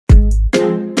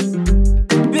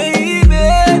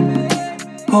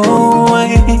Oh,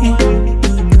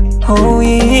 oh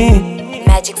yeah.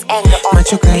 Magix Enga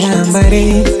Macho kaya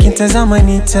mbari, kintazama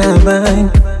nitabani.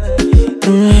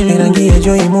 Rangi ya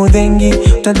joy mudhengi,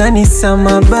 utadhani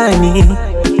samabani.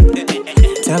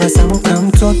 Tabasamu kama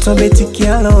mtoto beti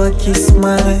kialo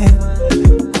wakismile.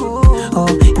 Oh,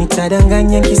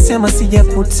 nitadanganya kisema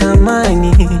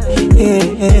sijakutamani.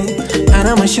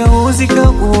 Ana mashauzi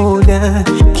kauda,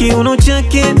 kiuno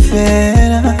chake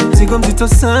fera, mzigo mzito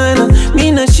sana,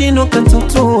 mina shindo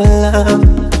kantoto wala.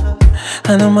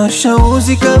 Ana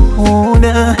mashauzi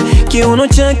kauda, kiuno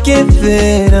chake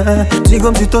fera,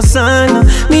 mzigo mzito sana,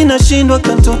 mina shindo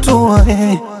kantoto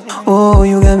wala. Oh,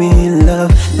 you got me in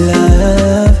love,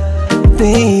 love,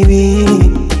 baby.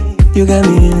 You got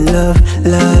me in love,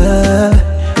 love,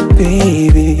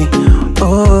 baby.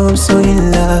 Oh, I'm so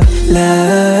in love,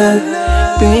 love,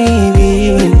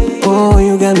 baby. Oh,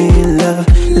 you got me in love,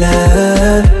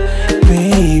 love,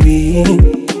 baby.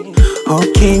 Oh,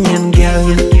 Kenyan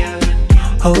girl,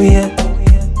 oh yeah.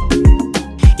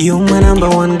 You my number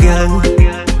one girl,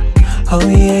 oh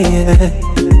yeah, yeah.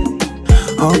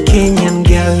 Oh, Kenyan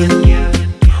girl,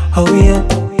 oh yeah.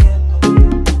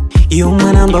 You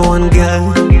my number one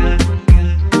girl.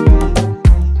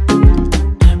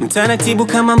 Mtaratibu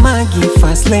kama Magix,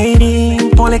 fast lady,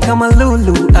 pole kama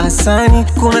Lulu, asani.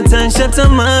 Kuna tansha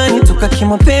tamani, toka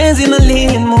kimapenzi na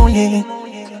limuli.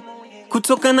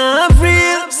 Kutoka na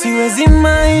Avril, siwezi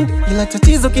mind, ila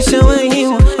tatizo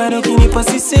kishawahiwa, bado kinipa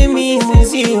sisemi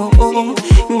mwezio.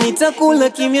 Nitakula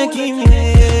kimya kimya.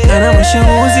 Ana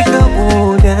mashauzi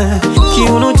kauda,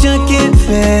 kiuno chake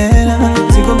fera,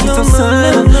 mzigo mzito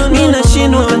sana, mina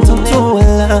shindwa kantoto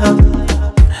wala.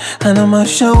 Ana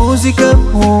mashauzi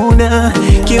kauda,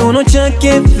 kiuno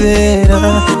chake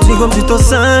fera, mzigo mzito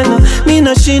sana,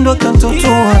 mina shindwa kantoto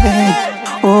wala.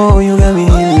 Oh, you got me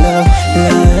in love,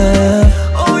 love,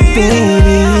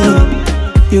 baby.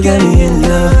 You got me in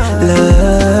love,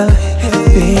 love,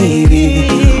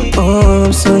 baby. Oh,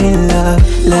 I'm so in love,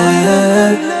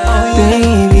 love,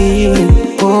 baby.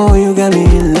 Oh, you got me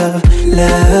in love,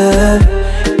 love,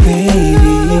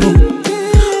 baby.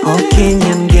 Oh,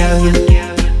 Kenyan girl,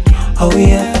 oh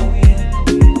yeah.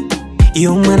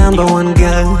 You my number one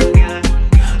girl,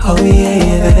 oh yeah,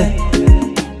 yeah.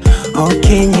 Oh,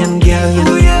 Kenyan girl,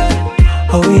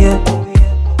 oh yeah.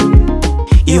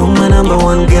 You my number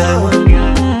one girl.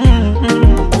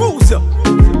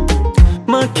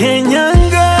 My Kenyan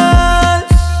girl.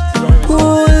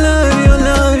 Oh, I love you,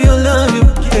 love you, love you,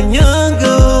 Kenyan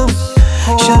girl.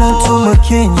 Shout out to my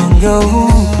Kenyan girl.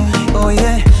 Oh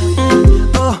yeah.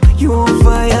 Oh, you on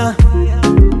fire.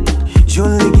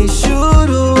 Jolly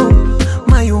shuru,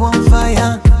 my you on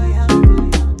fire.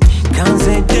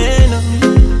 Kanze deno.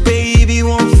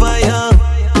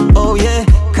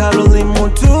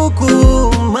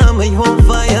 Mama, you on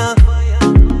fire.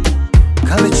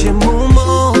 Kaleche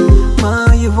mumo,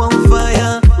 ma, you on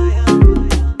fire.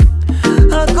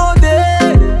 I go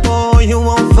there, oh, you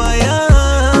on fire.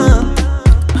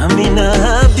 Amina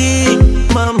Abdi,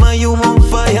 mama, you on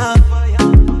fire.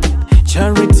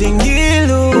 Charity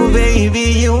Ngilu,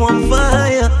 baby, you on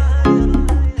fire.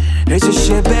 Recha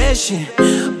Shebeshi,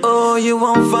 oh, you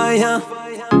on fire.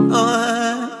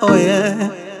 Oh yeah.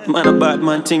 Man, a bad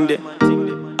man thing there.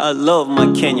 I love my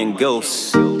Kenyan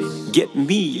girls. Get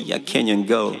me a Kenyan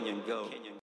girl.